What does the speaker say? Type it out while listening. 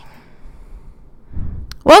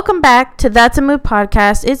Welcome back to That's a Mood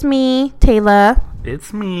podcast. It's me, Taylor.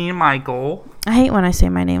 It's me, Michael. I hate when I say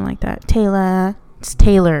my name like that. Taylor. It's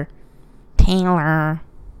Taylor. Taylor.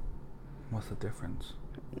 What's the difference?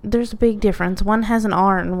 There's a big difference. One has an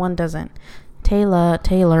R and one doesn't. Taylor.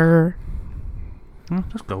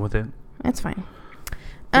 Just go with it. It's fine.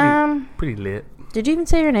 Pretty lit. Did you even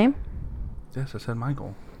say your name? Yes, I said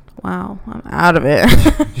Michael. Wow, I'm out of it.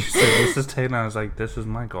 You said this is Taylor. I was like, this is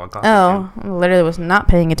Michael. I got I literally was not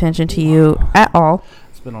paying attention to you at all.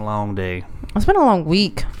 It's been a long day. It's been a long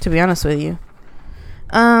week, to be honest with you.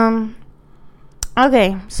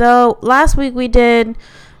 Okay, so last week we did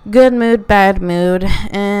good mood, bad mood,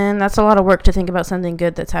 and that's a lot of work to think about something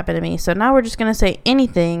good that's happened to me. So now we're just going to say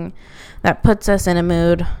anything that puts us in a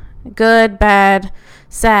mood. Good, bad,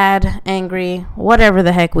 sad, angry, whatever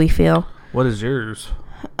the heck we feel. What is yours?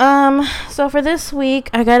 So for this week,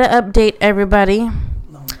 I got to update everybody.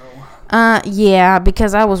 No. Yeah,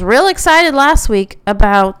 because I was real excited last week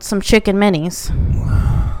about some chicken minis.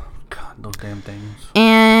 God, those damn things.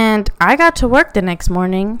 And I got to work the next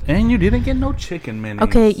morning. And you didn't get no chicken minis.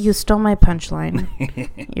 Okay, you stole my punchline.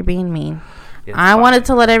 You're being mean. It's I fine. wanted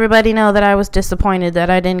to let everybody know that I was disappointed that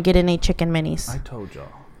I didn't get any chicken minis. I told y'all.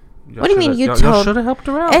 What do you mean you y'all told? should have helped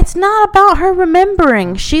her out. It's not about her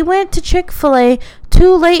remembering. She went to Chick-fil-A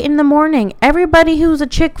too late in the morning. Everybody who's a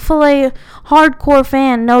Chick-fil-A hardcore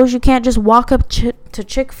fan knows you can't just walk up to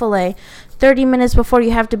Chick-fil-A 30 minutes before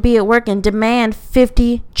you have to be at work and demand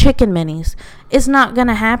 50 chicken minis. It's not going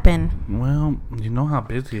to happen. Well, you know how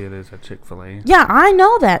busy it is at Chick-fil-A. Yeah, I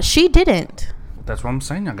know that. She didn't. That's what I'm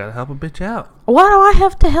saying. I gotta help a bitch out. Why do I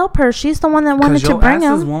have to help her? She's the one that wanted to bring Because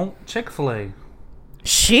your asses them. won't Chick-fil-A.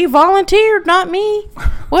 She volunteered, not me.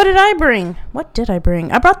 What did I bring? What did I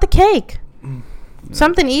bring? I brought the cake.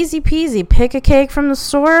 Something easy peasy. Pick a cake from the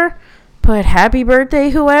store, put happy birthday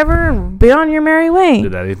whoever, and be on your merry way.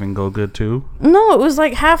 Did that even go good too? No, it was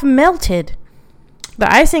like half melted.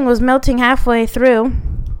 The icing was melting halfway through.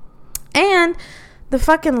 And the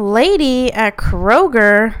fucking lady at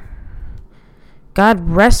Kroger, God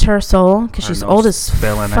rest her soul, because she's old as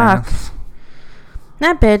fuck. Ass.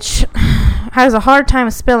 That bitch has a hard time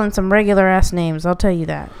spelling some regular ass names, I'll tell you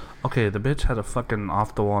that. Okay, the bitch had a fucking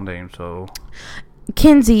off the wall name, so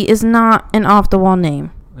Kinsey is not an off the wall name.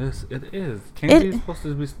 it is. Kenzie's supposed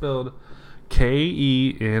to be spelled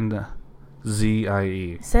Kenzie.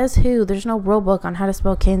 Says who? There's no rule book on how to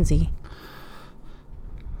spell Kinsey.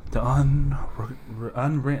 The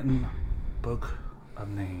unwritten book of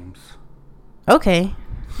names. Okay.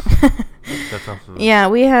 That's also Yeah,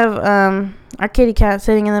 we have our kitty cat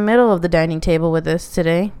sitting in the middle of the dining table with us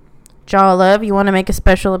today. Jaw Love, you want to make a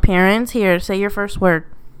special appearance? Here, say your first word.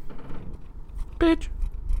 bitch.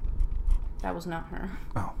 That was not her.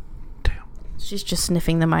 Oh, damn. She's just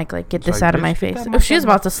sniffing the mic like, get It's this like, out of bitch, my get face. that Oh, mic she was out of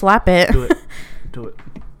my- about to slap it. Do it.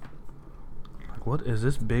 Like, what is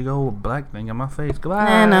this big old black thing in my face?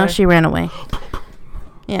 Goodbye. No, she ran away.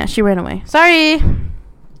 Yeah, she ran away. Sorry.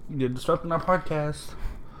 You're disrupting our podcast.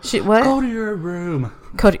 What? Go to your room.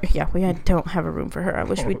 Cody, yeah, don't have a room for her. I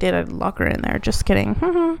wish we did. I'd lock her in there. Just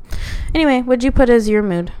kidding. Anyway, what'd you put as your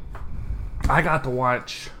mood? I got to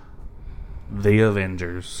watch The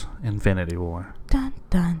Avengers: Infinity War. Dun,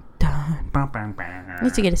 dun, dun. I I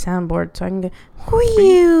need to get a soundboard so I can go.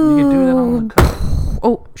 You can do that on the cup.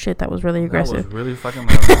 Oh, shit, that was really aggressive. That was really fucking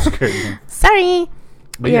loud. That scared me. Sorry.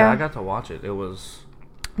 But Yeah. yeah, I got to watch it. It was...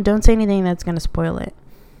 Don't say anything that's going to spoil it.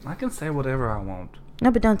 I can say whatever I want. No,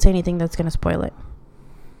 but don't say anything that's going to spoil it.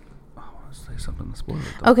 I want to say something to spoil it,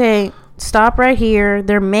 though. Okay, stop right here.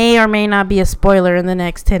 There may or may not be a spoiler in the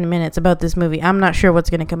next 10 minutes about this movie. I'm not sure what's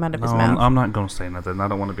going to come out of his mouth. I'm not going to say nothing. I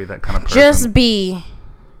don't want to be that kind of person. Just be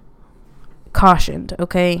cautioned,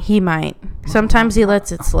 okay? He might. Sometimes he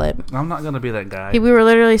lets it slip. I'm not going to be that guy. We were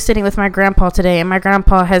literally sitting with my grandpa today, and my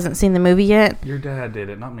grandpa hasn't seen the movie yet. Your dad did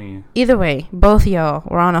it, not me. Either way, both y'all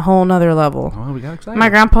were on a whole nother level. Well, we got excited. My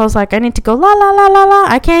grandpa's like, I need to go la la la la la.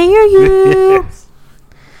 I can't hear you. Yes.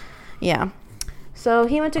 Yeah. So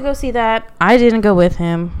he went to go see that. I didn't go with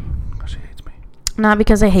him. She hates me. Not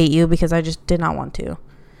because I hate you, because I just did not want to.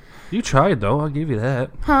 You tried, though. I'll give you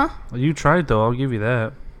that. Huh? You tried, though. I'll give you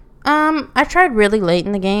that. I tried really late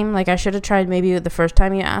in the game. Like, I should have tried maybe the first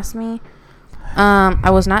time you asked me. I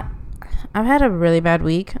was not... I've had a really bad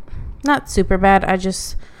week. Not super bad. I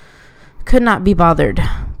just could not be bothered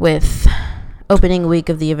with opening week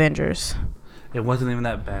of the Avengers. It wasn't even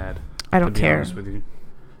that bad. I don't care. Honest with you.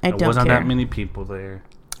 I don't There wasn't care. that many people there.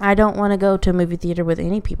 I don't want to go to a movie theater with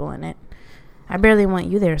any people in it. I barely want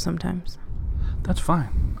you there sometimes. That's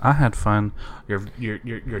fine. I had fun.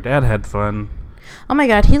 Your dad had fun. Oh my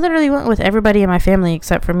god, he literally went with everybody in my family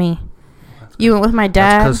except for me. You went with my That's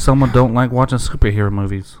dad. because someone don't like watching superhero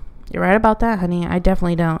movies. You're right about that, honey. I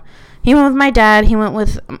definitely don't. He went with my dad. He went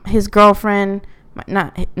with his girlfriend.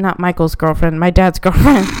 Not Michael's girlfriend. My dad's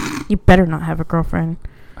girlfriend. You better not have a girlfriend.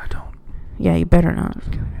 I don't. Yeah, you better not.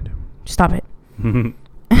 Just kidding, I do. Stop it.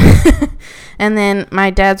 And then my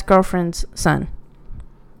dad's girlfriend's son.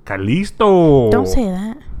 Calisto. Don't say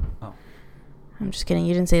that. Oh. I'm just kidding.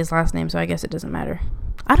 You didn't say his last name, so I guess it doesn't matter.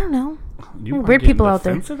 I don't know. You are Weird getting people out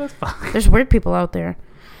there. defensive as fuck. There's weird people out there.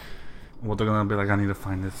 Well, they're gonna be like, I need to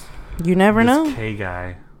find this. You never know. This K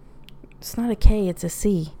guy. It's not a K, it's a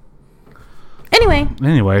C. Anyway.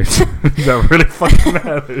 Anyways, that really fucking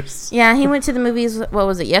matters. Yeah, he went to the movies, what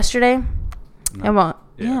was it, yesterday? No.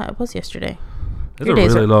 Yeah, it was yesterday. It's a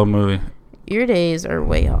really long movie. Your days are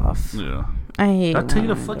way off. Yeah. I hate Did I tell you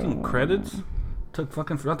the fucking credits took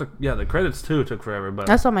fucking forever? Yeah, the credits too took forever, but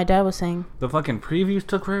that's what my dad was saying. the fucking previews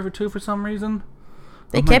took forever too for some reason.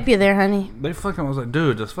 They kept you there, honey. They fucking was like,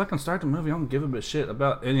 dude, just fucking start the movie. I don't give a bit shit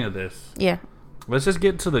about any of this. Yeah. Let's just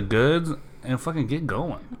get to the goods and fucking get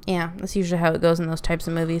going. Yeah, that's usually how it goes in those types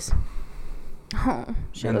of movies. Oh,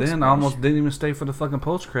 And then I almost didn't even stay for the fucking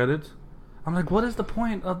post credits. I'm like, what is the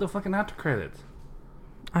point of the fucking after credits?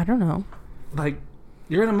 I don't know. Like,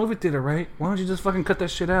 you're in a movie theater, right? Why don't you just fucking cut that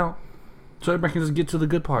shit out so everybody can just get to the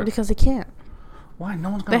good part? Because they can't. Why? No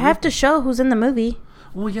one's gonna. They have to show who's in the movie.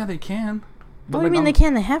 Well, yeah, they can. What do you mean they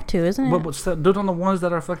can? They have to, isn't it? But do it on the ones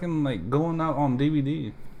that are fucking like going out on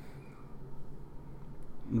DVD.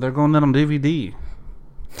 They're going out on DVD.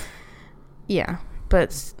 Yeah,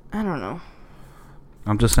 but I don't know.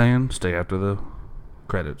 I'm just saying, stay after the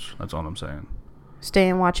credits. That's all I'm saying. Stay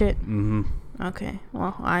and watch it? Mm-hmm. Okay.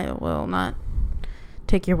 Well, I will not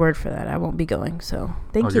take your word for that. I won't be going, so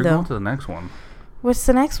thank you, You're though. going to the next one. What's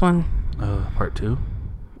the next one? Part 2.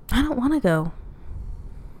 I don't want to go.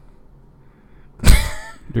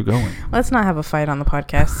 You're going. Let's not have a fight on the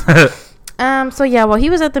podcast. So yeah, while he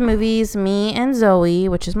was at the movies, me and Zoe,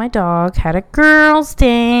 which is my dog, had a girls'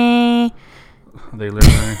 day. They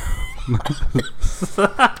literally...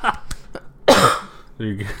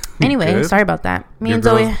 Anyway, good? sorry about that. Me Your and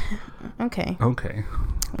Zoe... girls- Okay. Okay.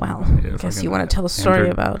 Well, Yeah, I guess fucking you want to tell a story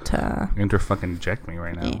about... fucking eject me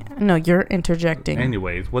right now. Yeah. No, you're interjecting.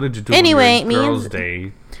 Anyways, what did you do Anyway, on me your and- girls'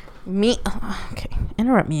 day? Me... okay.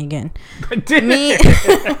 Interrupt me again. I did.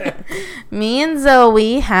 Me and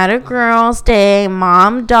Zoe had a girls' day.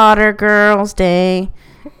 Mom-daughter girls' day.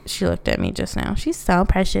 She looked at me just now. She's so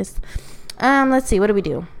precious. Let's see. What did we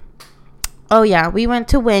do? Oh, yeah. We went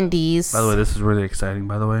to Wendy's. By the way, this is really exciting,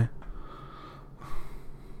 by the way.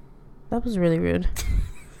 That was really rude.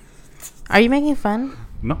 Are you making fun?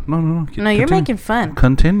 No. No, you're making fun.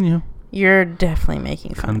 Continue. You're definitely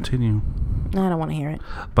making fun. Continue. No, I don't want to hear it.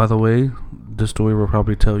 By the way, this story will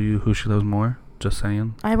probably tell you who she loves more. Just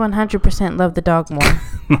saying. I 100% love the dog more.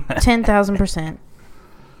 10,000%.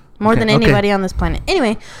 More than anybody on this planet.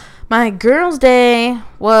 Anyway, my girls' day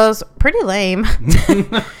was pretty lame.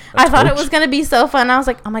 I thought it was going to be so fun. I was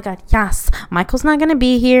like, oh my God, yes. Michael's not going to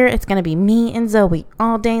be here. It's going to be me and Zoe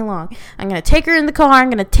all day long. I'm going to take her in the car. I'm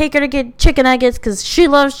going to take her to get chicken nuggets because she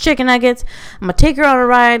loves chicken nuggets. I'm going to take her on a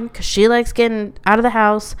ride because she likes getting out of the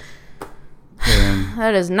house. And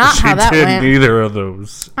That is not how that she went. did neither of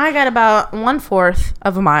those. I got about 1/4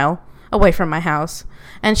 of a mile away from my house,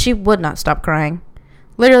 and she would not stop crying.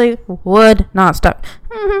 Literally would not stop.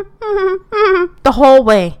 The whole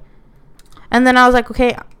way. And then I was like,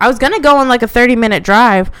 okay, I was going to go on like a 30-minute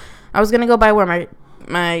drive. I was going to go by where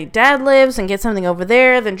my dad lives and get something over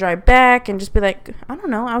there, then drive back and just be like, I don't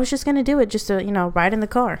know. I was just going to do it just to, ride in the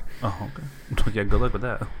car. Oh, okay. Yeah, good luck with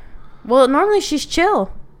that. Well, normally she's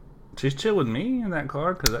chill. She's chill with me in that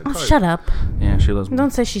car. Oh, shut up. Yeah, she loves me.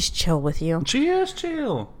 Don't say she's chill with you. She is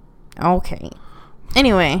chill. Okay.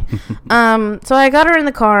 Anyway, so I got her in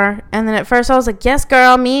the car, and then at first I was like, yes,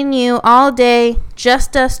 girl, me and you all day,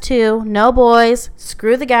 just us two, no boys,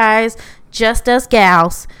 screw the guys, just us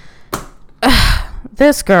gals.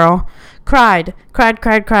 This girl cried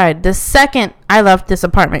the second I left this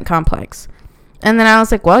apartment complex. And then I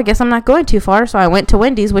was like, well, I guess I'm not going too far, so I went to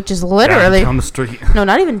Wendy's, which is literally... down the street. No,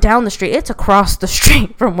 not even down the street. It's across the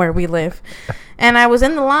street from where we live. And I was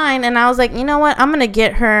in the line, and I was like, you know what? I'm not going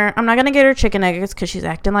to get her chicken nuggets because she's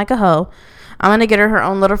acting like a hoe. I'm going to get her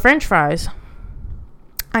own little french fries.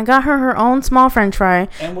 I got her own small french fry.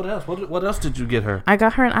 And what else? What else did you get her? I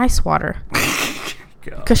got her an ice water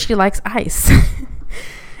because she likes ice.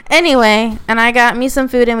 Anyway, and I got me some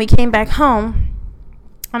food, and we came back home.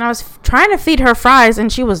 And I was trying to feed her fries, and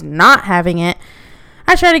she was not having it.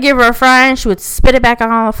 I tried to give her a fry, and she would spit it back out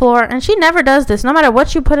on the floor. And she never does this. No matter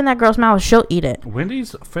what you put in that girl's mouth, she'll eat it.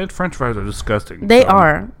 Wendy's french fries are disgusting. They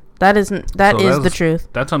are. That is the truth.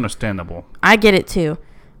 That's understandable. I get it too.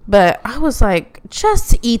 But I was like,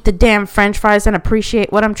 just to eat the damn French fries and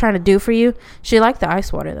appreciate what I'm trying to do for you. She liked the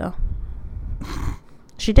ice water, though.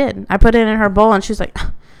 She did. I put it in her bowl, and she's like,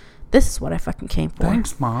 this is what I fucking came for.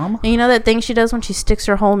 Thanks, Mom. And you know that thing she does when she sticks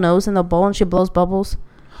her whole nose in the bowl and she blows bubbles?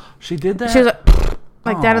 She did that? She was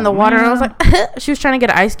like that in the water. And I was like, she was trying to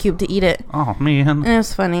get an ice cube to eat it. Oh, man. And it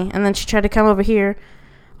was funny. And then she tried to come over here.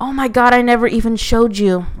 Oh, my God, I never even showed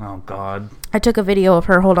you. Oh, God. I took a video of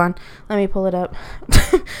her. Hold on. Let me pull it up.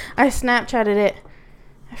 I Snapchatted it.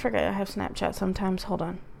 I forget I have Snapchat sometimes. Hold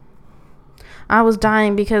on. I was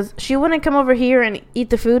dying because she wouldn't come over here and eat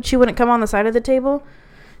the food. She wouldn't come on the side of the table.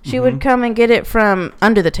 She would come and get it from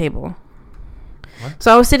under the table. What?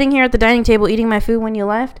 So I was sitting here at the dining table eating my food when you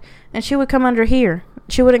left, and she would come under here.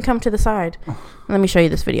 She wouldn't come to the side. Let me show you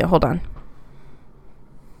this video. Hold on.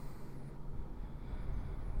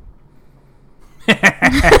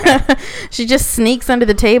 She just sneaks under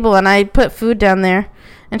the table, and I put food down there,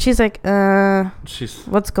 and she's like,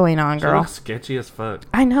 what's going on, girl? She looks sketchy as fuck.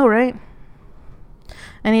 I know, right?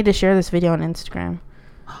 I need to share this video on Instagram.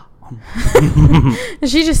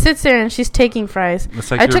 She just sits there and she's taking fries. It's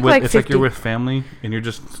like like you're with family and you're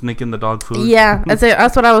just sneaking the dog food. Yeah,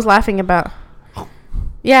 that's what I was laughing about.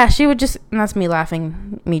 Yeah, she would just, and that's me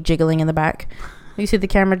laughing, me jiggling in the back. You see the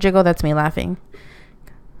camera jiggle? That's me laughing.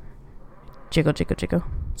 Jiggle, jiggle, jiggle.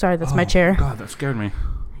 Sorry, that's my chair. God, that scared me.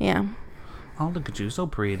 Yeah. Oh, look at you, so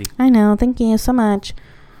pretty. I know, thank you so much.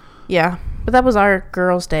 Yeah, but that was our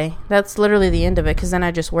girls' day. That's literally the end of it, because then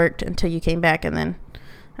I just worked until you came back, and then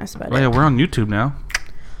that's about it. Yeah, we're on YouTube now.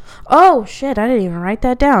 Oh, shit, I didn't even write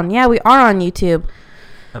that down. Yeah, we are on YouTube.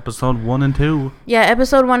 Episode 1 and 2. Yeah,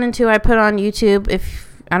 episode 1 and 2 I put on YouTube.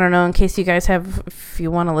 I don't know, in case you guys if you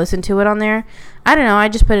want to listen to it on there. I don't know, I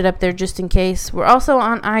just put it up there just in case. We're also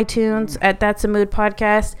on iTunes at That's a Mood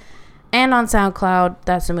Podcast, and on SoundCloud,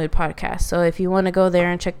 That's a Mood Podcast. So if you want to go there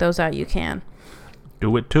and check those out, you can.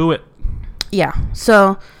 Do it to it. Yeah,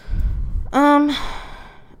 so,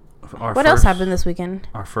 what else happened this weekend?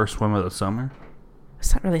 Our first swim of the summer.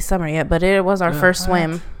 It's not really summer yet, but it was our first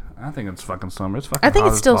swim. I think it's fucking summer. It's fucking I think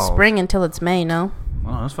hot it's still as balls. spring until it's May, no?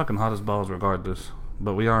 Oh, it's fucking hot as balls regardless.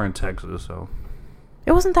 But we are in Texas, so.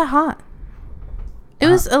 It wasn't that hot. It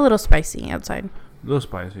was a little spicy outside. A little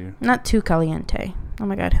spicy. Not too caliente. Oh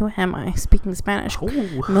my God, who am I speaking Spanish?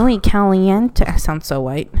 Muy caliente. I sound so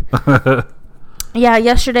white. Yeah,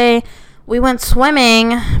 yesterday we went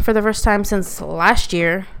swimming for the first time since last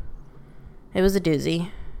year. It was a doozy.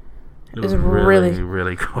 It was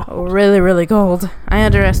really cold. Really, really cold. I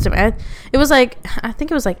underestimated. It was like, I think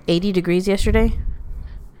it was like 80 degrees yesterday.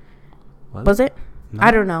 Was it? No.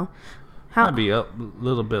 I don't know. Might be up a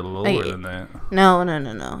little bit lower than that. No.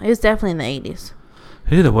 It was definitely in the 80s.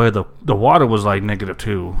 Either way, the water was like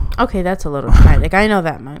 -2. Okay, that's a little high. Like, I know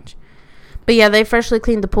that much. But yeah, they freshly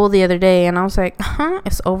cleaned the pool the other day, and I was like,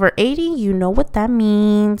 it's over 80? You know what that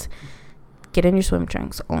means. Get in your swim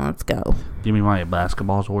trunks. Let's go. Give me my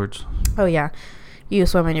basketball shorts. Oh, yeah. You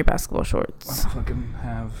swim in your basketball shorts. I don't fucking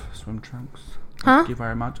have swim trunks. Huh? Thank you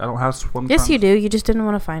very much. I don't have swim trunks. Yes, you do. You just didn't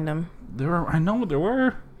want to find them. I know there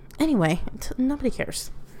were. Anyway, nobody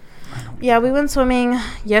cares. Yeah, we went swimming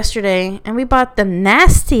yesterday, and we bought the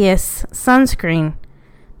nastiest sunscreen.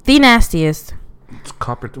 The nastiest. It's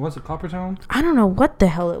copper. What's it, copper tone? I don't know what the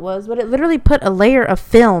hell it was, but it literally put a layer of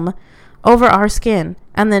film over our skin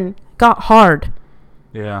and then got hard.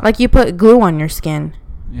 Yeah. Like you put glue on your skin.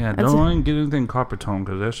 Yeah, don't get anything copper tone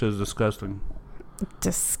because that shit is disgusting.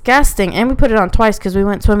 Disgusting. And we put it on twice because we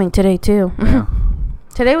went swimming today, too. Yeah.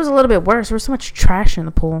 Today was a little bit worse. There was so much trash in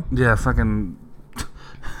the pool. Yeah, fucking...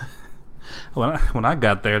 When I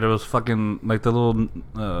got there was fucking, like, the little,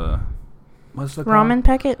 what's it called? Ramen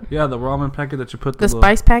packet? Yeah, the ramen packet that you put the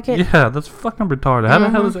spice packet? Yeah, that's fucking retarded. How the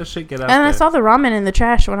hell does that shit get out there? And I saw the ramen in the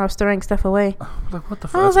trash when I was throwing stuff away. Like, what the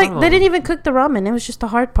fuck? I was like, they didn't even cook the ramen. It was just the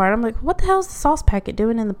hard part. I'm like, what the hell is the sauce packet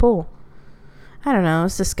doing in the pool? I don't know.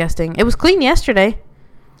 It's disgusting. It was clean yesterday.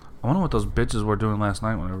 I wonder what those bitches were doing last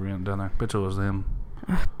night whenever we went down there. Bitch, it was them.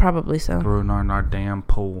 Probably so. Throwing our damn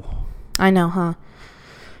pool. I know, huh?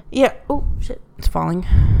 Yeah. Oh, shit. It's falling.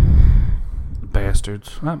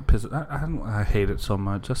 Bastards. I hate it so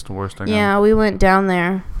much. That's the worst thing. Yeah, we went down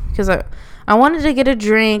there because I wanted to get a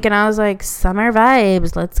drink, and I was like, summer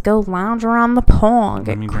vibes. Let's go lounge around the pool and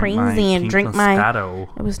get crazy and drink Moscato.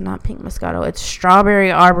 It was not pink Moscato. It's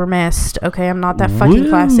strawberry arbor mist. Okay, I'm not that fucking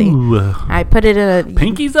classy. I put it in a...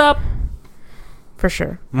 Pinkies up? For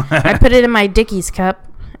sure. I put it in my Dickies cup,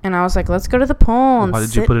 and I was like, let's go to the pool. And why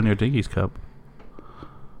did you put it in your Dickies cup?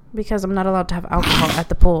 Because I'm not allowed to have alcohol at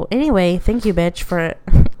the pool. Anyway, thank you, bitch, for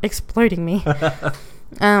exploiting me.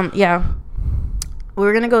 Yeah.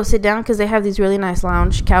 We're gonna go sit down because they have these really nice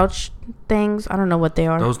lounge couch things. I don't know what they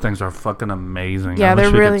are. Those things are fucking amazing. Yeah, I wish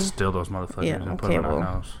they're we really. could steal those motherfuckers Yeah, and put them in okay, our well.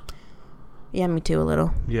 house. Yeah, me too, a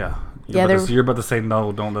little. Yeah. Yeah, You're about to say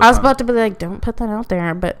no. Don't. I was about to be like, don't put that out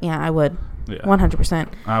there, but yeah, I would. Yeah. 100%.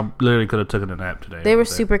 I literally could have taken a nap today. They were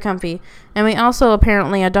super comfy, and we also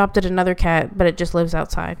apparently adopted another cat, but it just lives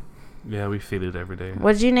outside. Yeah, we feed it every day.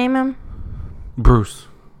 What did you name him? Bruce.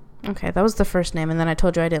 Okay, that was the first name, and then I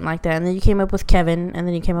told you I didn't like that, and then you came up with Kevin, and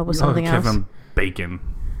then you came up with something else. Kevin Bacon.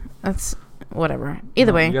 That's whatever.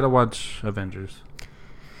 Either way. You gotta watch Avengers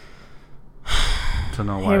to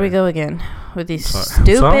know why. Here we go again with these Sorry.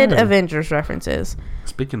 stupid Sorry. Avengers references.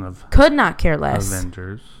 Speaking of Could not care less.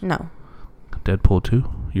 Avengers, No. Deadpool 2.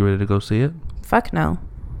 You ready to go see it? Fuck no.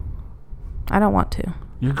 I don't want to.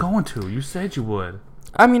 You're going to. You said you would.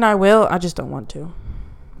 I mean, I will. I just don't want to.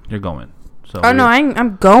 You're going. So Oh no,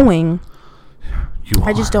 I'm going. You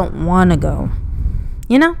I just are. don't want to go.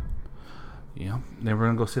 You know? Yeah. Then we're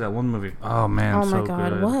gonna go see that one movie. Oh man, Oh so my god,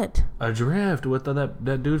 good. what? Adrift with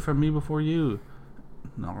that dude from Me Before You.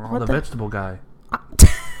 No, What the the- vegetable guy.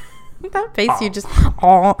 That face you just.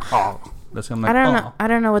 Oh. Oh, that's him. Like, I don't oh. know. I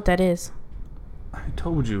don't know what that is. I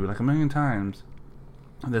told you like a million times.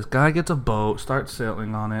 This guy gets a boat, starts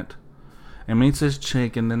sailing on it, and meets this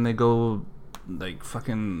chick, and then they go like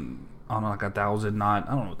fucking on like 1,000 knot.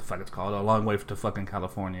 I don't know what the fuck it's called. A long way to fucking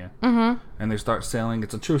California. Mm-hmm. And they start sailing.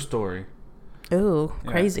 It's a true story. Ooh,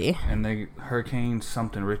 Yeah. crazy. And they Hurricane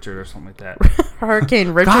something Richard or something like that. Hurricane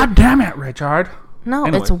Richard. God damn it, Richard. No,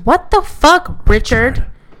 Anyway. it's what the fuck, Richard.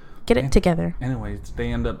 Get it together. Anyways,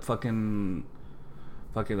 they end up fucking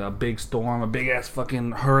a big storm, a big ass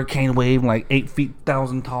fucking hurricane wave, like 8 feet,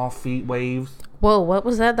 1,000 tall feet waves. Whoa, what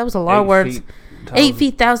was that? That was a lot of 8 words. feet, 8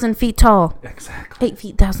 feet, 1,000 feet tall. Exactly. 8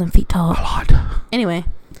 feet, 1,000 feet tall. A lot. Anyway.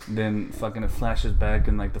 Then fucking it flashes back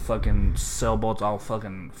and like the fucking sailboat's all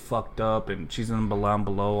fucking fucked up and she's in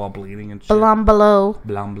below all bleeding and shit. Below.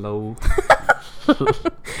 Below.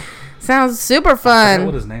 Sounds super I forget what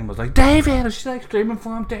fun. his name was. Like, David! And she's like screaming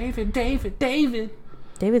for him, David.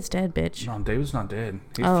 David's dead, bitch. No, David's not dead.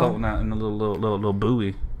 He's Oh. floating out in a little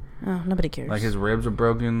buoy. Oh, nobody cares. Like his ribs are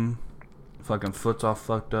broken. Fucking foot's all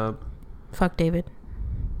fucked up. Fuck David.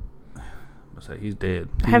 I say he's dead.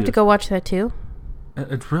 I have to go watch that too.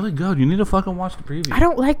 It's really good. You need to fucking watch the preview. I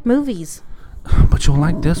don't like movies. But you'll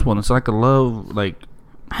like this one. It's like a love, like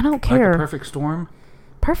I don't like care. the Perfect Storm.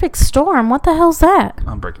 Perfect Storm? What the hell's that?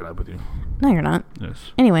 I'm breaking up with you. No, you're not.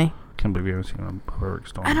 Yes. Anyway, Can't believe you haven't seen a Perfect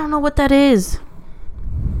Storm. I don't know what that is.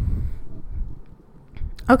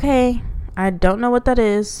 Okay. I don't know what that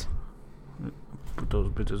is. Put those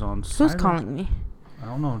bitches on. Who's silent. calling me? I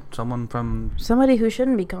don't know. Someone from Somebody who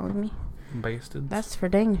shouldn't be calling me. Basted. That's for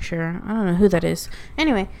dang sure. I don't know who that is.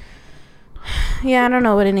 Anyway. Yeah, I don't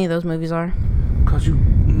know what any of those movies are. Cause you.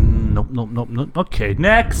 Nope. Okay,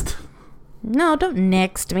 next. No, don't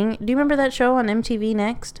next me. Do you remember that show on MTV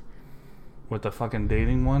Next? With the fucking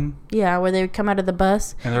dating one, Yeah, where they would come out of the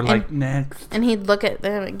bus. and they're like, next. And he'd look at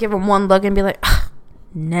them, give him one look and be like, "Ugh,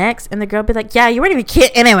 next. And the girl would be like, yeah, you weren't even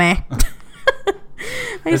kid anyway.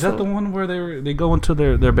 Is that the one where they go into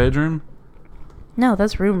their bedroom? No,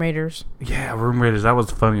 that's Room Raiders. Yeah, Room Raiders. That was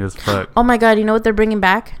funny as fuck. Oh my god, you know what they're bringing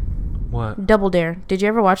back? What? Double Dare. Did you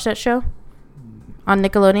ever watch that show? On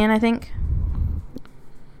Nickelodeon, I think.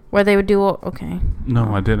 Where they would do... Okay.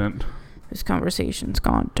 No, I didn't. This conversation's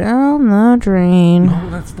gone down the drain. No,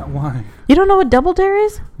 that's not why. You don't know what Double Dare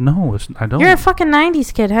is? No, I don't. You're a fucking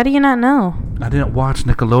 90s kid. How do you not know? I didn't watch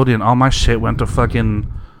Nickelodeon. All my shit went to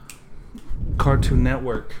fucking Cartoon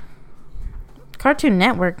Network. Cartoon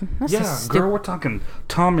Network. That's Yeah, just girl, we're talking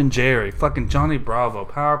Tom and Jerry, fucking Johnny Bravo,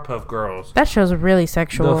 Powerpuff Girls. That show's really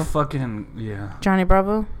sexual. The fucking, yeah, Johnny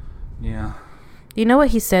Bravo. yeah. You know what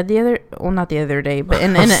he said not the other day, but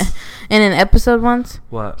in an episode once?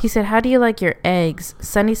 What? He said, how do you like your eggs?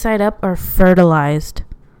 Sunny side up or fertilized?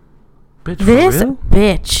 Bitch, for This real?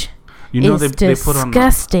 bitch You know is they put on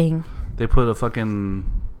disgusting. they put a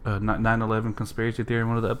fucking 9/11 conspiracy theory in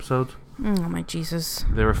one of the episodes. Oh my Jesus.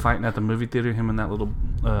 They were fighting at the movie theater, him and that little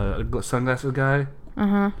sunglasses guy.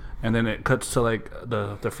 Uh-huh. And then it cuts to like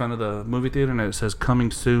the front of the movie theater, and it says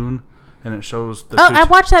 "coming soon," and it shows the. Oh, I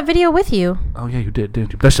watched that video with you. Oh yeah, you did,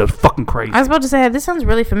 didn't you? That shit's fucking crazy. I was about to say, this sounds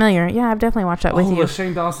really familiar. Yeah, I've definitely watched that with you.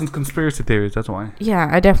 Shane Dawson's conspiracy theories. That's why. Yeah,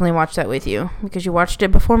 I definitely watched that with you. Because you watched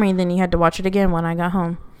it before me, then you had to watch it again when I got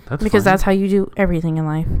home. Because that's how you do everything in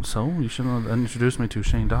life. So you should have introduced me to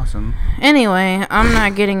Shane Dawson. Anyway, I'm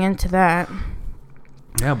not getting into that.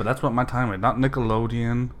 Yeah, but that's what my time went. Not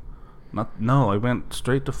Nickelodeon. I went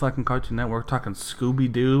straight to fucking Cartoon Network talking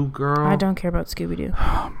Scooby-Doo, girl. I don't care about Scooby-Doo.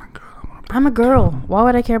 Oh my god, I'm gonna I'm a girl. Why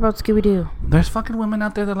would I care about Scooby-Doo? There's fucking women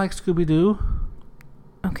out there that like Scooby-Doo.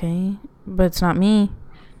 Okay, but it's not me.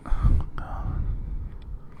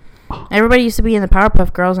 Everybody used to be in the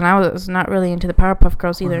Powerpuff Girls, and I was not really into the Powerpuff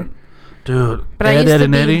Girls either. Dude, But Ed, I used Ed, to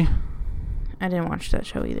and be. Eddie. I didn't watch that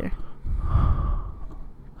show either.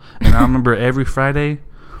 And I remember every Friday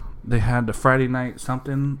they had the Friday night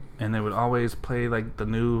something, and they would always play like the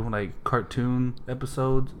new like cartoon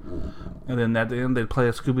episodes, and then at the end they'd play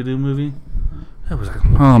a Scooby-Doo movie. It was like,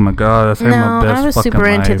 oh my god, that's my No, best I was fucking super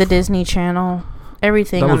into life. the Disney Channel.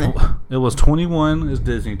 Everything That on was, the. it was 21 is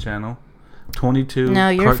Disney Channel, 22. No,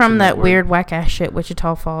 you're Cartoon from that Network, weird whack ass shit,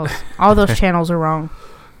 Wichita Falls. All those channels are wrong.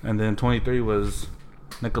 and then 23 was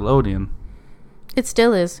Nickelodeon. It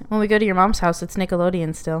still is. When we go to your mom's house, it's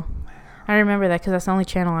Nickelodeon still. I remember that because that's the only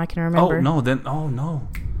channel I can remember. Oh no,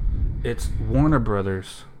 it's Warner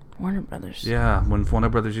Brothers. Warner Brothers. Yeah, when Warner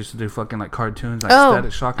Brothers used to do fucking like cartoons, like Oh,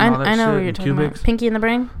 Static Shock and all that I know shit. what you're and talking about. Cubics. Pinky and the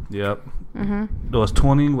Brain? Yep. Mm-hmm. It was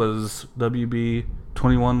 20 was WB,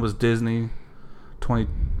 21 was Disney,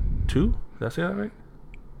 22? Did I say that right?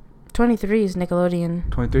 23 is Nickelodeon.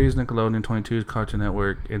 23 is Nickelodeon, 22 is Cartoon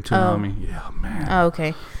Network, and Toonami. Yeah, man. Oh,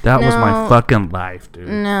 okay. That was my No. fucking life, dude.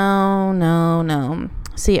 No.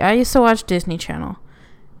 See, I used to watch Disney Channel.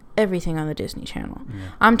 Everything on the Disney Channel. Yeah.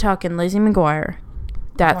 I'm talking Lizzie McGuire.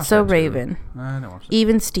 That's watched So that too. Raven. I didn't watch that.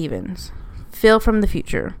 Even Stevens. Phil from the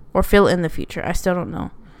future. Or Phil in the future. I still don't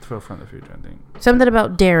know. Phil from the Future, I think. Something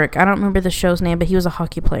about Derek. I don't remember the show's name, but he was a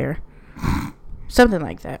hockey player. Something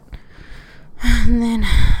like that. And then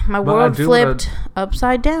my But I world do flipped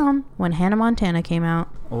upside down when Hannah Montana came out.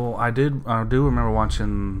 Oh, I do remember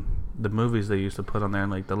watching the movies they used to put on there,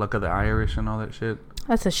 like The Luck of the Irish and all that shit.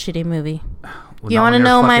 That's a shitty movie. Well, You not want to when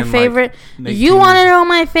know you're my fucking, favorite? like, You 18. want to know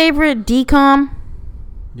my favorite DCOM?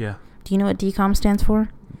 Yeah. Do you know what DCOM stands for?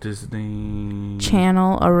 Disney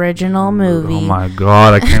Channel Original Movie. Oh my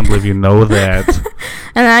god, I can't believe you know that.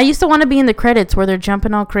 And I used to want to be in the credits where they're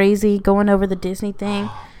jumping all crazy, going over the Disney thing.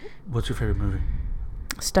 What's your favorite movie?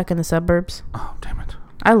 Stuck in the Suburbs. Oh, damn it.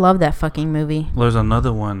 I love that fucking movie. There's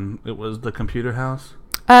another one. It was The Computer House.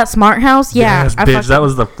 Smart House? Yeah. Yes, bitch. That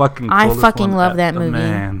was the fucking I coolest fucking one. love that movie.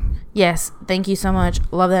 Man. Yes. Thank you so much.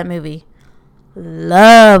 Love that movie.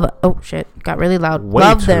 Love. Oh, shit. Got really loud. Way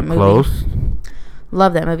love too that movie. close.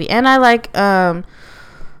 Love that movie. And I like,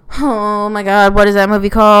 oh my god, what is that movie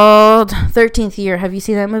called? 13th Year. Have you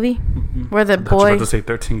seen that movie? Where the I thought you were boy... about to say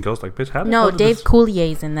 13 Ghosts. Like, bitch, how No, did Dave this...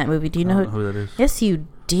 Coulier's in that movie. Do you I know don't know who that is. Yes, you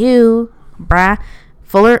do, brah.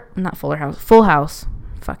 Not Fuller House. Full House.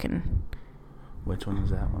 Fucking. Which one is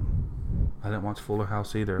that one? I didn't watch Fuller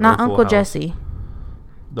House either. Not or Full Uncle House. Jesse.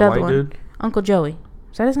 The other white one. dude? Uncle Joey.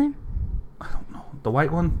 Is that his name? I don't know. The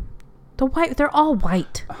white one? The white. They're all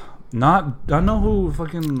white. Not... I know who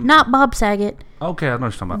fucking... Not Bob Saget. Okay, I know what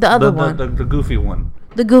you're talking about. The other one. The goofy one.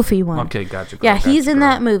 The goofy one. Okay, gotcha. Yeah, gotcha, he's in girl.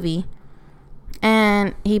 that movie.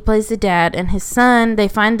 And he plays the dad. And his son, they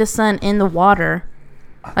find the son in the water.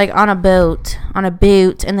 Like on a boat.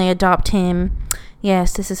 And they adopt him.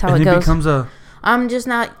 Yes, this is how And it he goes. becomes a... I'm just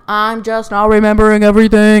not remembering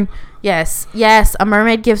everything. Yes. A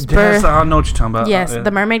mermaid gives birth. Yes, I know what you're talking about. Yes, Yeah. the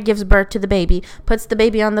mermaid gives birth to the baby, puts the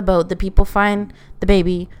baby on the boat. The people find the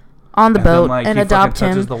baby on the And then, boat like, and he adopt fucking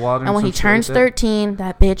him. touches the water And when and he some shit like turns that. 13,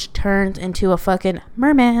 that bitch turns into a fucking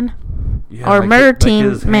merman. Yeah, or like merteen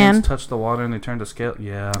his man. hands touch the water and they turn to scale.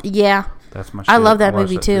 Yeah, Yeah, that's my shit. I love that watched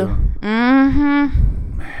movie too.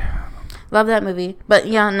 Mm-hmm. Love that movie. But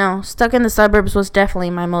yeah, no, Stuck in the Suburbs was definitely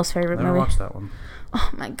my most favorite Never movie. watched that one. Oh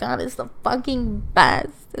my god, it's the fucking best.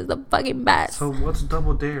 It's the fucking best. So what's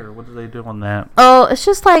Double Dare? What do they do on that? Oh, it's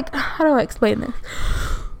just like, how do I explain this?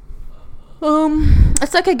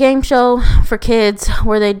 It's like a game show for kids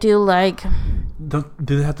where they do like. Do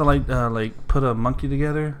they have to like put a monkey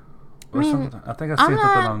together or something? I think I seen something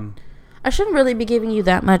on. I shouldn't really be giving you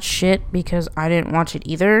that much shit because I didn't watch it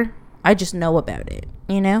either. I just know about it,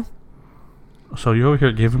 you know? So you're over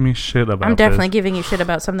here giving me shit about. I'm definitely this. giving you shit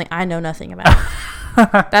about something I know nothing about.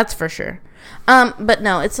 That's for sure. But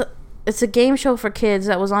no, it's a game show for kids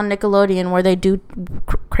that was on Nickelodeon where they do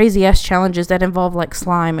crazy ass challenges that involve like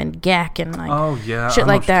slime and gack and like shit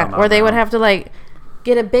like that, where they would have to like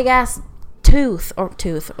get a big ass tooth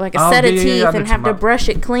like a set of teeth and have to brush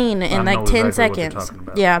it clean in like 10 seconds.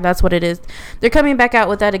 Yeah, that's what it is. They're coming back out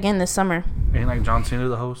with that again this summer. Ain't like John Cena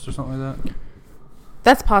the host or something like that?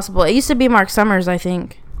 That's possible. It used to be Mark Summers, I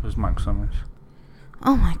think. Who's Mark Summers?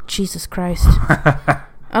 Oh my Jesus Christ.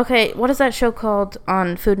 Okay, what is that show called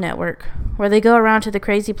on Food Network? Where they go around to the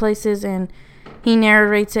crazy places and he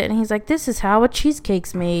narrates it and he's like, this is how a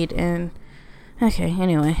cheesecake's made. And okay,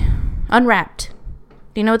 anyway. Unwrapped.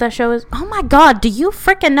 Do you know what that show is? Oh my god, do you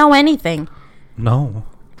freaking know anything? No,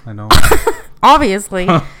 I know. Obviously.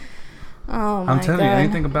 Oh my I'm telling god. you,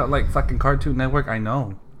 anything about like fucking Cartoon Network, I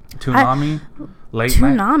know. Toonami, late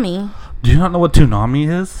night. Toonami? Do you not know what Toonami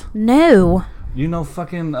is? No. You know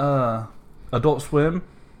fucking Adult Swim?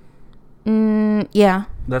 Yeah.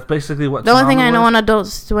 That's basically what The only thing Toonami I know was? on Adult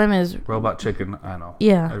Swim is... Robot Chicken. I know.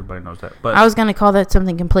 Yeah. Everybody knows that. But I was going to call that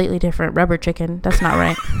something completely different. Rubber Chicken. That's not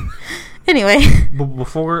right. Anyway.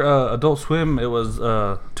 Before Adult Swim, it was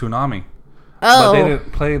Toonami. Oh. But they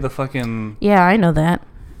didn't play the fucking... Yeah, I know that.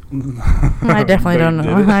 I definitely don't know.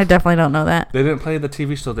 didn't. I definitely don't know that. They didn't play the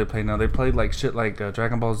TV shows they play now. They played like shit like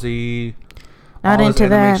Dragon Ball Z. Not all into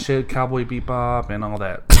this anime that. shit, Cowboy Bebop, and all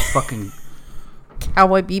that. Fucking...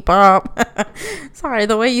 Cowboy Bebop. Sorry,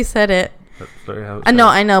 the way you said it. That's very how it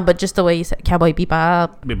I know, but just the way you said Cowboy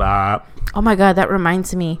Bebop. Bebop. Oh my god, that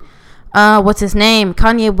reminds me. What's his name?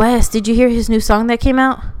 Kanye West. Did you hear his new song that came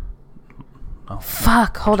out? Oh.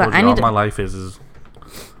 Fuck, hold on. I All need to... my life is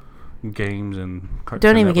games and Cartoon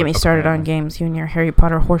Don't even get me Network, started on apparently. games, you and your Harry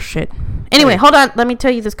Potter horse shit. Anyway, Hey. hold on. Let me tell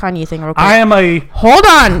you this Kanye thing real quick. I am a... Hold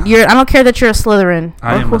on. I don't care that you're a Slytherin.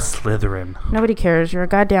 I Or am who- a Slytherin. Nobody cares. You're a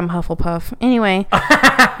goddamn Hufflepuff. Anyway,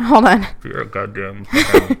 hold on. You're a goddamn...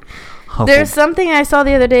 There's something I saw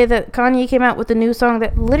the other day that Kanye came out with a new song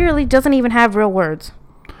that literally doesn't even have real words.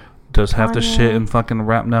 Does half the Kanye. shit in fucking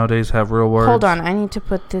rap nowadays have real words? Hold on. I need to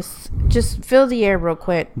put this. Just fill the air real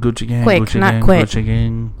quick. Gucci gang, Quick, Gucci not gang, quick. Gucci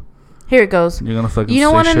gang. Here it goes. You're gonna fucking You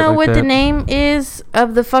don't say want to shit know like what the that? name is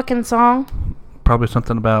of the fucking song? Probably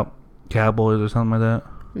something about cowboys or something like that.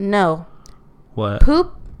 No. What?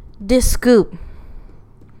 Poop de Scoop.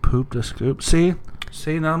 Poop the scoop. See, now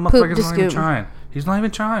Poop motherfucker's the not even scoop. trying. He's not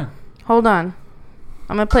even trying. Hold on.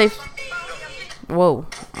 I'm going to play. Whoa.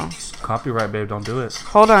 Copyright, babe. Don't do it.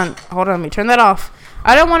 Hold on. Let me turn that off.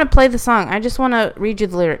 I don't want to play the song. I just want to read you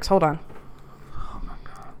the lyrics. Hold on. Oh my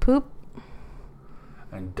god. Poop.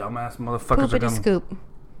 And dumbass motherfuckers are Poopity gonna. scoop.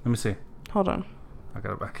 Let me see. Hold on. I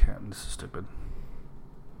can't. This is stupid.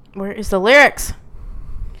 Where is the lyrics?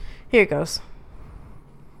 Here it goes.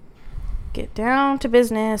 Get down to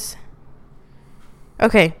business.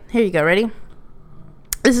 Okay, here you go. Ready?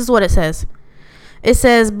 This is what it says. It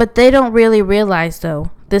says, but they don't really realize,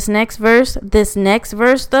 though. This next verse,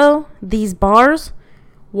 though, these bars,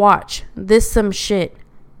 watch. This some shit.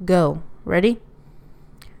 Go. Ready?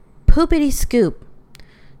 Poopity scoop.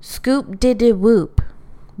 Scoop diddy whoop.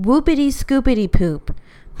 Whoopity scoopity poop.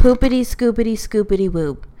 Poopity scoopity scoopity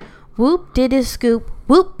whoop. Whoop diddy scoop.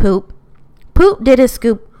 Whoop poop. Poop diddy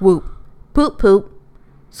scoop. Whoop. Poop poop.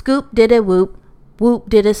 Scoop diddy whoop. Whoop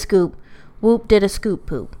diddy scoop. Whoop diddy scoop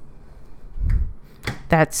poop.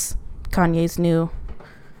 That's Kanye's new.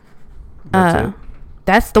 That's it.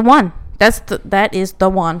 That's the one. That is the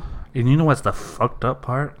one. And you know what's the fucked up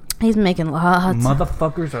part? He's making lots.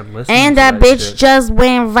 Motherfuckers are listening. And to that bitch shit. just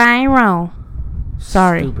went viral.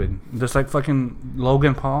 Sorry. Stupid. Just like fucking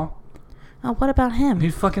Logan Paul. Oh, what about him? He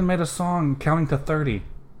fucking made a song counting to 30.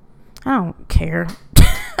 I don't care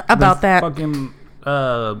about that. Fucking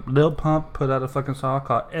Lil Pump put out a fucking song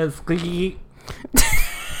called Esky.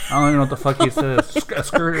 I don't even know what the fuck he says. A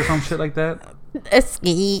skirt or some shit like that.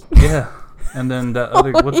 Esky. Yeah. And then the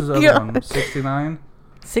other, what's his other God. one? 69?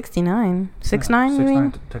 69. 6'9", you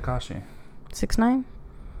mean? 6'9" Tekashi. 6'9"?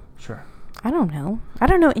 Sure. I don't know. I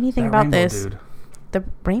don't know anything That about rainbow this. Dude. The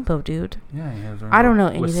rainbow dude. Yeah, he has a I don't know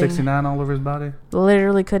rainbow. With anything. 69 all over his body.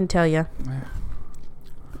 Literally couldn't tell you. Yeah.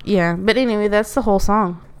 Yeah, but anyway, that's the whole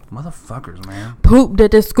song. Motherfuckers, man. Poop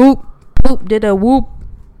did a scoop. Poop did a whoop.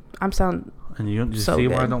 I'm sound. And you So see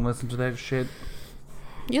why I good. don't listen to that shit?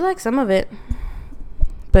 You like some of it,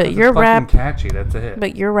 but It's your fucking rap. catchy. That's it.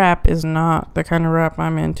 But your rap is not the kind of rap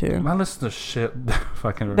I'm into. I listen to shit that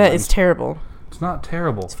fucking. That is terrible. It's not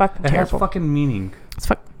terrible. It's fucking It terrible. has fucking meaning. It's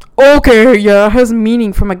fuck. Okay, yeah, it has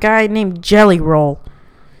meaning from a guy named Jelly Roll.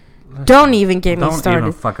 Don't even get me Don't started.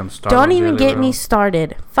 even fucking start. Don't with even Jelly get me Roll.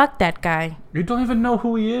 started. Fuck that guy. You don't even know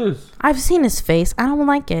who he is. I've seen his face. I don't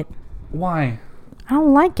like it. Why? I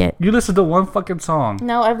don't like it. You listened to one fucking song.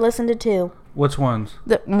 No, I've listened to two. Which ones?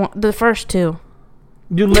 The first two.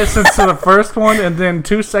 You listened to the first one and then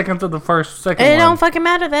 2 seconds of the second It one. don't fucking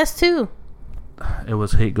matter. That's two. It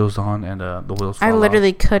was Hate Goes On and The Wheels Fall I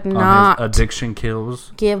literally Off could on his not Addiction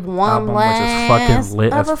Kills. give one album, which is less fucking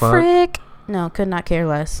lit of as a fuck. frick. No, could not care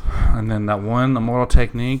less. And then that one, Immortal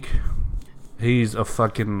Technique. He's a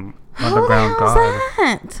fucking underground Who the hell's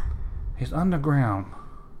god. that? He's underground.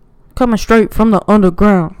 Coming straight from the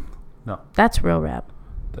underground. No, That's real rap.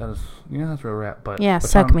 that's that's real rap. But Yeah, but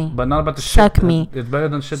suck not- me. But not about the shit. Suck me. It's better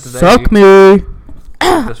than shit today. me.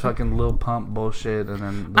 This fucking Lil Pump bullshit, and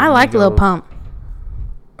then the I like Lil Migos. Pump.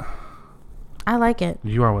 I like it.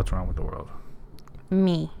 You are what's wrong with the world.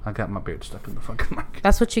 Me. I got my beard stuck in the fucking mic.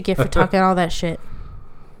 That's what you get for talking all that shit.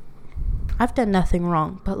 I've done nothing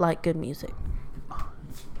wrong but like good music.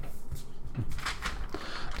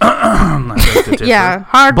 Yeah,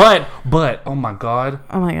 hard. But oh my god.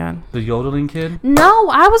 Oh my god. The yodeling kid. No,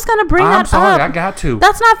 I was gonna bring that I'm sorry, up. I got to.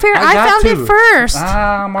 That's not fair. I found it first.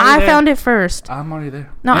 I found it first. I'm already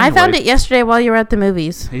there. No, Anyways, I found it yesterday while you were at the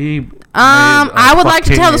movies. I would like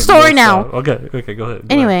to tell the story now. Okay, go ahead.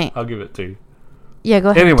 Anyway, I'll give it to you. Yeah, go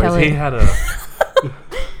ahead. Anyways, and tell he it. had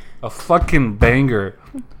a fucking banger.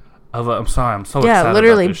 I'm sorry, I'm so excited. Yeah,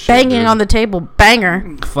 literally about this banging shit, on the table,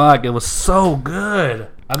 banger. Fuck, it was so good.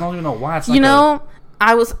 I don't even know why. It's like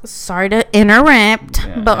I was sorry to interrupt,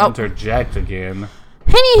 but interject again.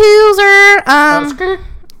 Henny Hooser.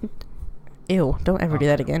 Ew! Don't ever do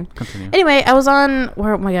that again. Continue. Anyway, I was on.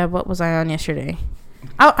 Oh my god, what was I on yesterday?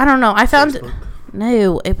 I don't know. I found. Facebook?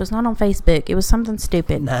 No, it was not on Facebook. It was something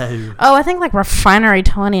stupid. No. Oh, I think like Refinery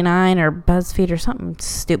 29 or BuzzFeed or something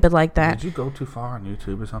stupid like that. Did you go too far on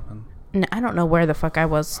YouTube or something? No, I don't know where the fuck I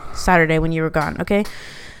was Saturday when you were gone, okay?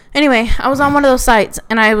 Anyway, I was on one of those sites,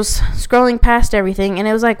 and I was scrolling past everything, and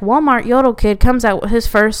it was like Walmart Yodel Kid comes out with his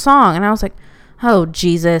first song, and I was like, oh,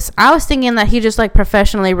 Jesus. I was thinking that he just like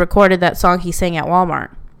professionally recorded that song he sang at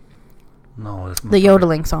Walmart. No, it's The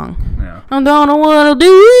yodeling song. Yeah. I don't know what to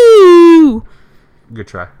do. Good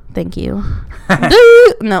try. Thank you.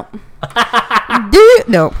 No.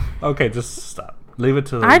 No. Okay, just stop. Leave it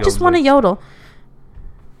to the I just want to yodel. yodel.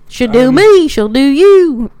 She'll do me, she'll do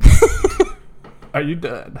you. Are you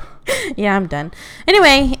done? Yeah, I'm done.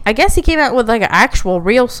 Anyway, I guess he came out with like an actual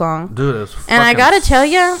real song. Dude, it's and I gotta tell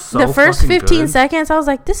you, so the first 15 good. seconds, I was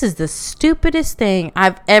like, this is the stupidest thing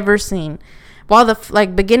I've ever seen. While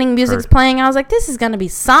the beginning music's playing, I was like, this is gonna be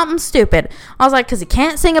something stupid. I was like, because he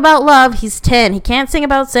can't sing about love, he's 10. He can't sing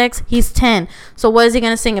about sex, he's 10. So what is he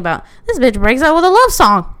gonna sing about? This bitch breaks out with a love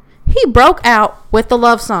song. He broke out with the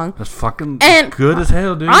love song. It's fucking and good as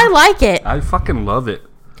hell, dude. I like it. I fucking love it.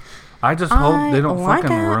 I just hope they don't fucking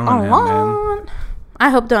ruin him, man. I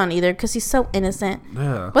hope they don't either, because he's so innocent.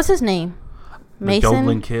 Yeah. What's his name? Mason? The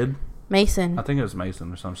yodeling kid? Mason. I think it was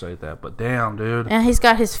Mason or something like that. But damn, dude. And he's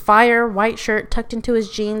got his fire white shirt tucked into his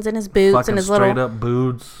jeans and his boots fucking and his straight little up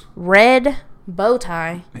boots. red bow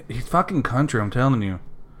tie. He's fucking country, I'm telling you.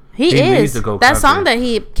 He needs is. to go That country. song that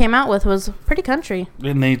he came out with was pretty country.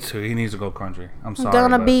 It needs to. He needs to go country. I'm sorry.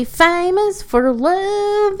 Gonna be famous for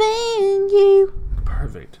loving you.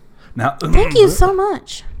 Perfect. Now, thank you so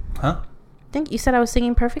much. Huh? You said I was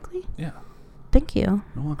singing perfectly? Yeah. Thank you.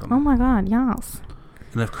 You're welcome. Oh my god, yes.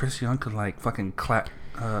 And if Chris Young could like fucking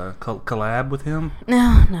collab with him.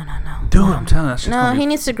 No. Dude, I'm telling you, that's just no, he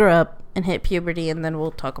needs to grow up and hit puberty, and then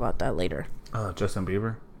we'll talk about that later. Justin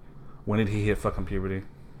Bieber? When did he hit fucking puberty?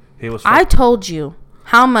 He was. I told you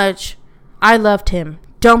how much I loved him.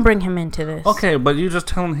 Don't bring him into this. Okay, but you just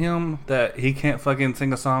telling him that he can't fucking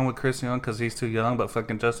sing a song with Chris Young because he's too young, but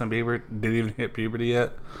fucking Justin Bieber didn't even hit puberty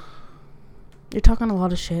yet? You're talking a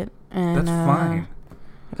lot of shit. And, that's fine.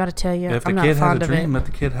 I gotta tell you, if I'm the not kid fond has a of dream, it. let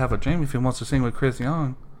the kid have a dream if he wants to sing with Chris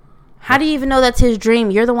Young. How do you even know that's his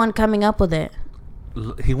dream? You're the one coming up with it.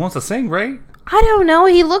 He wants to sing, right? I don't know.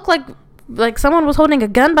 He looked like someone was holding a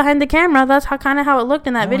gun behind the camera. That's how it looked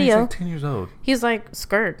in that video. He's like 10 years old. He's like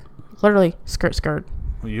scared. Literally skirt.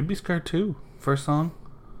 Well, you'd be scared too. First song.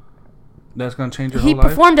 That's gonna change your He whole life.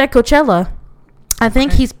 performed at Coachella. I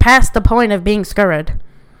think he's past the point of being scared.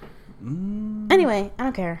 Anyway, I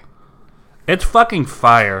don't care. It's fucking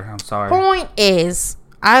fire. I'm sorry. Point is,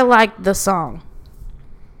 I like the song.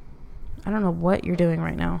 I don't know what you're doing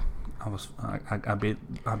right now. I beat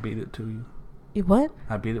it to you. You what?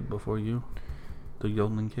 I beat it before you. The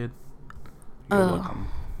yodeling kid. You're welcome.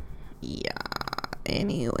 Yeah.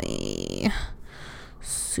 Anyway.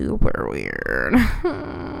 Super weird.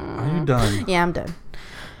 Are you done? Yeah, I'm done.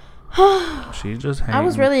 She's just hanging. I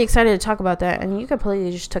was really excited to talk about that, and you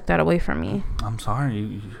completely just took that away from me. I'm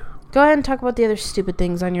sorry. Go ahead and talk about the other stupid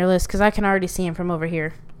things on your list, because I can already see them from over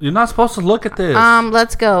here. You're not supposed to look at this.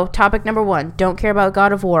 Let's go. Topic number 1. Don't care about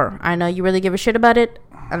God of War. I know you really give a shit about it,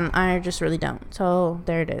 and I just really don't. So,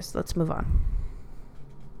 there it is. Let's move on.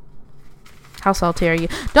 How salty are you?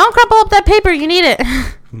 Don't crumple up that paper. You need it.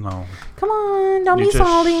 No. Come on. Don't be salty.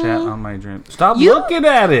 salty. You just shat on my dream. Stop looking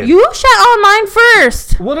at it. You shat on mine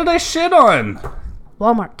first. What did I shit on?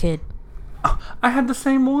 Walmart kid. I had the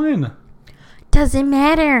same one. Doesn't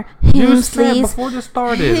matter. You said before this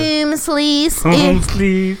started. Whom sleaze.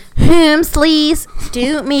 Whom sleaze.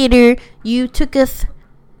 Don't matter. You tooketh.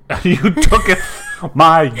 You tooketh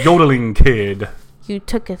my yodeling kid. You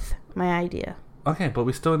tooketh my idea. Okay, but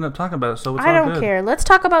we still end up talking about it, so it's I all don't good. care. Let's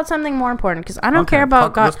talk about something more important because I don't Okay, care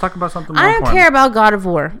about God. Let's talk about something more I don't important. care about God of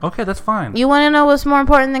War. Okay, that's fine. You want to know what's more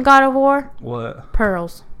important than God of War? What?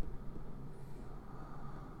 Pearls.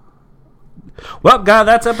 Well, God,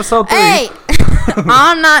 that's episode 3. Hey!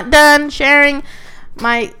 I'm not done sharing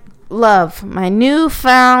my love. My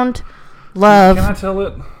newfound love. Can I tell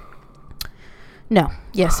it? No.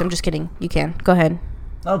 Yes, I'm just kidding. You can. Go ahead.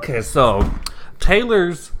 Okay, so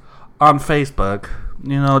Taylor's on Facebook.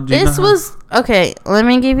 You know, This was... Okay, let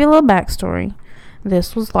me give you a little backstory.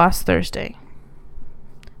 This was last Thursday.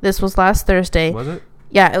 Was it?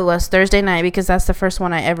 Yeah, it was Thursday night because that's the first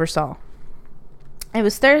one I ever saw. It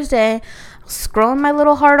was Thursday. I was scrolling my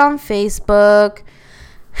little heart on Facebook.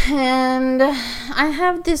 And I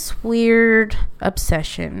have this weird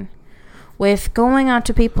obsession with going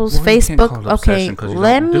onto people's Facebook. Okay,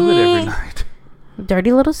 let me... do it every night.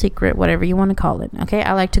 Dirty little secret, whatever you want to call it. Okay,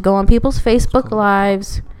 I like to go on people's Facebook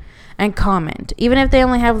lives and comment. Even if they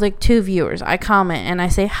only have like 2 viewers, I comment and I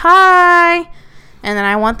say hi. And then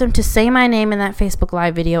I want them to say my name in that Facebook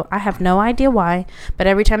live video. I have no idea why, but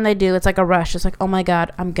every time they do, it's like a rush. It's like, oh my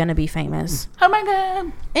God, I'm going to be famous. Oh my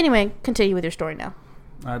God. Anyway, continue with your story now.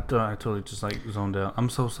 I totally just like zoned out. I'm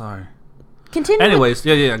so sorry. Continue. Anyways,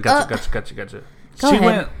 yeah, gotcha. Go She ahead.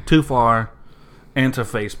 went too far into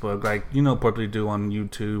Facebook, like what they do on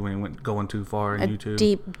YouTube when went going too far in YouTube.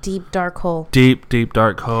 Deep, dark hole. Deep,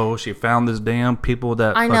 dark hole. She found this damn people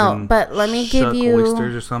that I know, but let me give you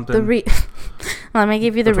oysters or something. Let me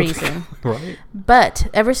give you the reason. Right. But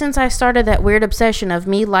ever since I started that weird obsession of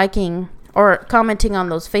me liking or commenting on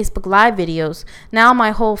those Facebook Live videos, now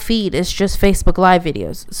my whole feed is just Facebook Live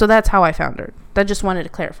videos. So that's how I found her. I just wanted to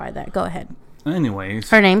clarify that. Go ahead.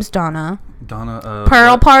 Anyways, Her name's Donna.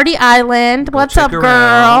 Pearl Party Island. What's up, girl?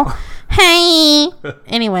 Out. Hey.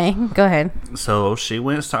 Anyway, go ahead. So she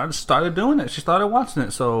went started doing it. She started watching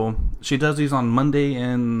it. So she does these on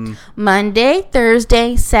Monday,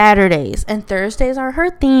 Thursday, Saturdays. And Thursdays are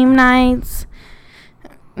her theme nights.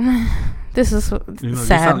 This is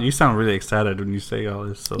sad. You sound really excited when you say all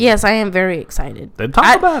this. So. Yes, I am very excited. Then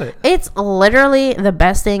talk about it. It's literally the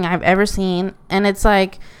best thing I've ever seen. And it's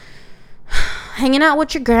like hanging out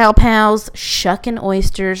with your gal pals, shucking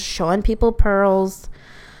oysters, showing people pearls.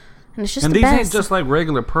 And it's just and the these best. ain't just like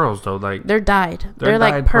regular pearls though. Like they're dyed. They're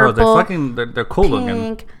like dyed purple. pearls. They're cool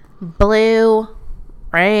looking. Pink, blue,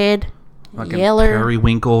 red, Like yellow.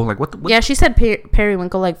 Periwinkle. Like what? Yeah, she said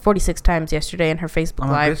periwinkle like 46 times yesterday in her Facebook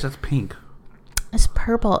Live. Bitch, that's pink. It's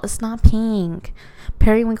purple. It's not pink.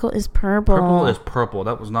 Periwinkle is purple. Purple is purple.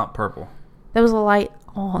 That was not purple. That was a light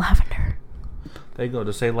lavender. There you go.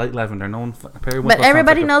 To say light lavender. No one. Periwinkle. But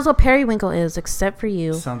everybody knows what periwinkle is except for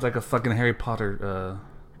you. Sounds like a fucking Harry Potter.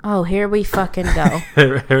 Oh, here we fucking go.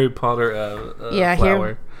 Harry Potter. Yeah, flower.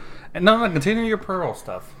 here. And no, continue your pearl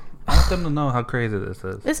stuff. I want them to know how crazy this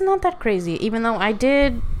is. It's not that crazy, even though I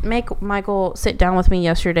did make Michael sit down with me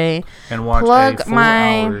yesterday And watch plug 4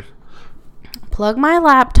 hours. Plug my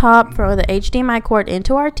laptop for the HDMI cord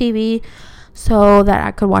into our TV so that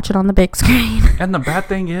I could watch it on the big screen. And the bad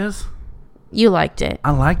thing is, You liked it.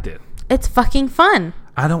 I liked it. It's fucking fun.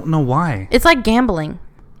 I don't know why. It's like gambling.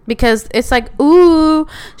 Because it's like, ooh,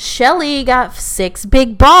 Shelly got 6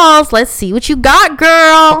 big balls. Let's see what you got,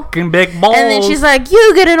 girl. Fucking big balls. And then she's like,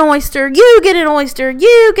 you get an oyster. You get an oyster.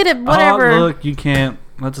 You get it, whatever. Oh, look, you can't.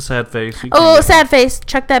 That's a sad face. Oh, sad face.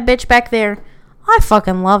 Chuck that bitch back there. I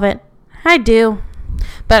fucking love it. I do.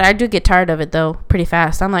 But I do get tired of it, though, pretty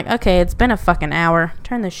fast. I'm like, okay, it's been a fucking hour.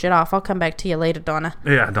 Turn this shit off. I'll come back to you later, Donna.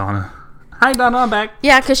 Yeah, Donna. Hi, Donna. I'm back.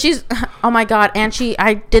 Yeah, because she's... Oh, my God. And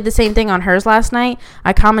I did the same thing on hers last night.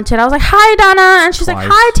 I commented. I was like, hi, Donna. And she's like,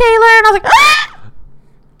 hi, Taylor. And I was like, ah!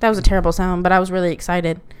 That was a terrible sound, but I was really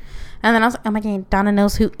excited. And then I was like, oh, my God. Donna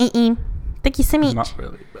knows who. Thank you so much. Not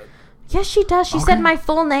really, but... Yes, she does. She said my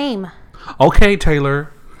full name. Okay,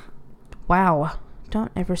 Taylor. Wow.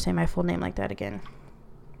 Don't ever say my full name like that again.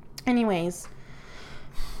 Anyways.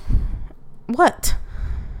 What?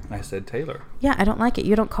 I said Taylor. Yeah, I don't like it.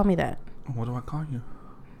 You don't call me that. What do I call you?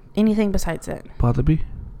 Anything besides that. Botherby?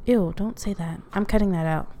 Ew, don't say that. I'm cutting that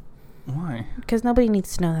out. Why? Because nobody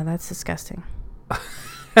needs to know that. That's disgusting.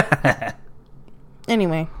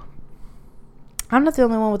 Anyway. I'm not the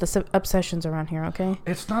only one with the obsessions around here, okay?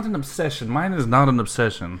 It's not an obsession. Mine is not an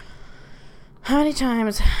obsession. How many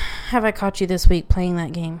times have I caught you this week playing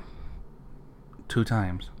that game? 2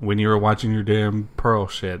 times. When you were watching your damn Pearl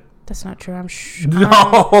shit. That's not true. I'm No.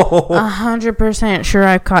 100% sure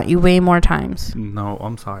I've caught you way more times. No,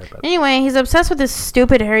 I'm sorry, but Anyway, he's obsessed with this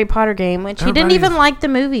stupid Harry Potter game, which he didn't even like the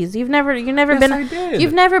movies. You've never yes, been I did.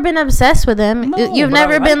 you've never been obsessed with them. No, You've but I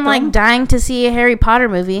never been like like them. dying to see a Harry Potter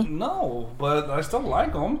movie. No, but I still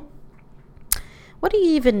like them. What do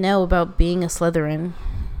you even know about being a Slytherin?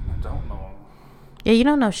 I don't know. Yeah, you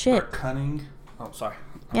don't know They're shit. cunning. Oh, sorry.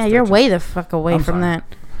 I'm Yeah, you're stretching. way the fuck away I'm from sorry. that.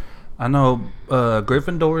 I know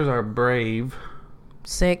Gryffindors are brave.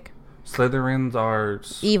 Sick. Slytherins are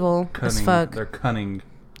Evil cunning. as fuck. They're cunning.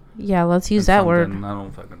 Yeah, let's use and that word. something. I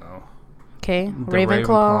don't fucking know. Okay. The Ravenclaw.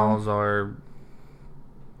 Ravenclaws are...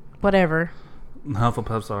 Whatever.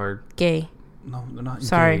 Hufflepuffs are... Gay. No, they're not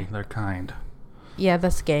Sorry. gay. They're kind. Yeah,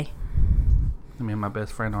 that's gay. Me and my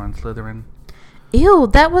best friend are in Slytherin. Ew,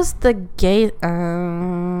 that was the gay.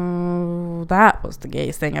 That was the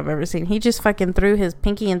gayest thing I've ever seen. He just fucking threw his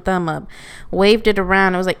pinky and thumb up, waved it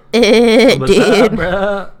around. I was like, What's up, dude.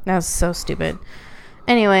 bruh? That was so stupid.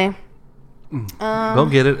 Anyway, Go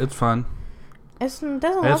get it. It's fun. it doesn't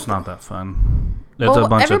It's look. not that fun. It's Well, a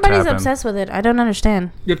bunch everybody's of tapping. obsessed with it. I don't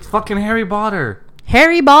understand. It's fucking Harry Potter.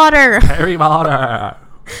 Harry Potter. Harry Potter.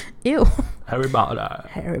 Ew. Harry Potter.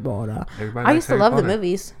 Harry Potter. Everybody I likes used to Harry love Potter. the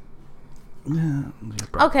movies. Yeah,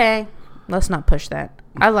 bro. Okay, let's not push that.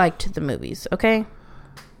 I liked the movies. Okay.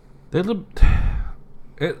 They look.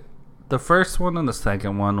 The first one and the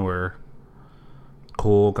second one were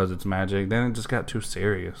cool because it's magic. Then it just got too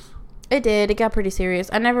serious. It did. It got pretty serious.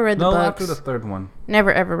 I never read the No, books. after the third one.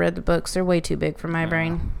 Never ever read the books. They're way too big for my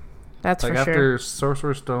brain. That's Like for after sure.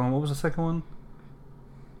 Sorcerer's Stone, what was the second one?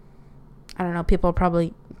 I don't know. People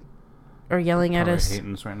probably are yelling at Probably us.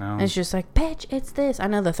 hating us right now. It's just like, bitch, it's this. I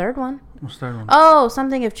know the third one. What's the third one? Oh,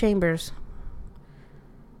 something of Chambers.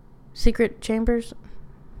 Secret Chambers?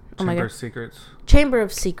 Oh my Chamber god. of Secrets. Chamber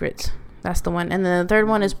of Secrets. That's the one. And the third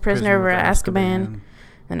one is Prisoner of Azkaban.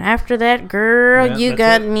 And after that, girl, Yeah, you that's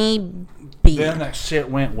got it. me beat. Then that shit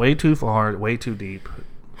went way too far, way too deep.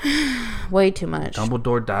 Way too much.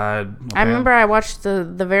 Dumbledore died. I remember I watched the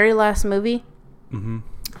very last movie. Mm-hmm.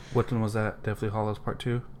 What one was that? Deathly Hallows Part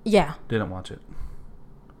 2? Yeah. Didn't watch it.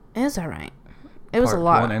 It was alright. It was Part a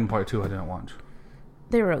lot. 1 and Part 2 I didn't watch.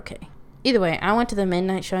 They were okay. Either way, I went to the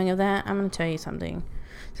midnight showing of that. I'm going to tell you something.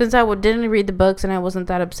 Since I didn't read the books and I wasn't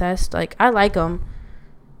that obsessed, like, I like them,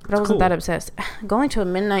 but I wasn't that obsessed. Going to a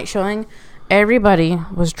midnight showing, everybody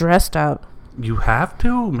was dressed up. You have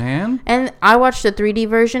to, man. And I watched the 3D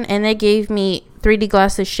version, and they gave me 3D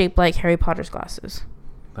glasses shaped like Harry Potter's glasses.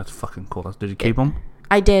 That's fucking cool. Did you keep them?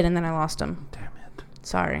 I did, and then I lost them. Damn it.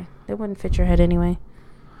 Sorry. They wouldn't fit your head anyway.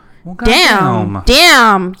 Well,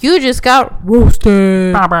 Damn. You just got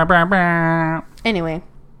roasted. Bah, bah, bah, bah. Anyway.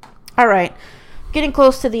 All right. Getting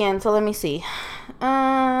close to the end, so let me see.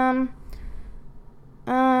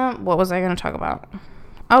 What was I going to talk about?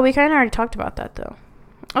 Oh, we kind of already talked about that, though.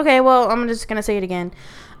 Okay, well, I'm just going to say it again.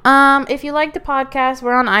 If you like the podcast,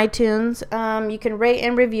 we're on iTunes. You can rate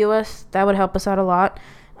and review us. That would help us out a lot.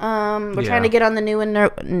 We're trying to get on the new and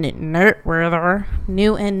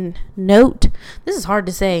note. This is hard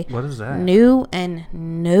to say. What is that? New and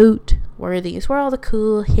noteworthy. It's where all the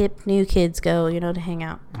cool, hip, new kids go, to hang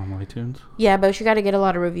out. On iTunes? Yeah, but you got to get a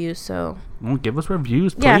lot of reviews, so. Well, give us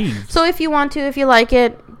reviews, please. Yeah, so if you want to, if you like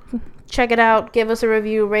it, check it out. Give us a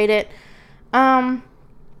review, rate it. We're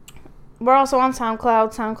also on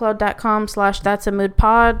SoundCloud,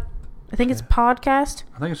 soundcloud.com/that'samoodpod. I think it's podcast.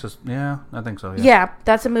 I think it's just, I think so, yeah. Yeah,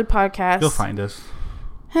 That's a Mood Podcast. You'll find us.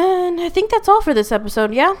 And I think that's all for this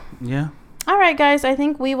episode, yeah? Yeah. All right, guys. I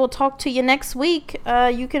think we will talk to you next week.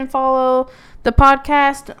 You can follow the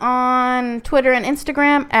podcast on Twitter and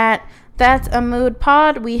Instagram at That's a Mood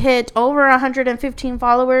Pod. We hit over 115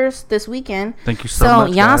 followers this weekend. Thank you so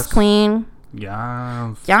much, yas, guys. queen.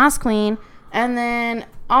 Yes. Yas, queen. And then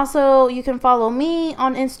also you can follow me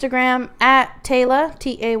on Instagram at Tayla,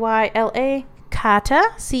 Tayla, Kata,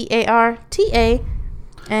 Carta.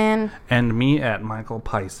 And me at Michael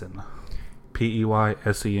Payson.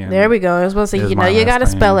 Peysen. There we go. I was supposed to say, Is you my got to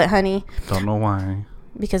last spell name. it, honey. Don't know why.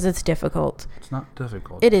 Because it's difficult. It's not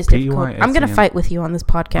difficult. It is difficult. I'm going to Peysen. fight with you on this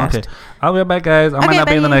podcast. Okay. I'll be back, guys. I might Okay, not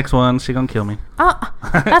be in the bye. next one. She's going to kill me. Oh,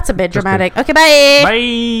 that's a bit Just dramatic. Okay, bye.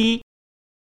 Bye.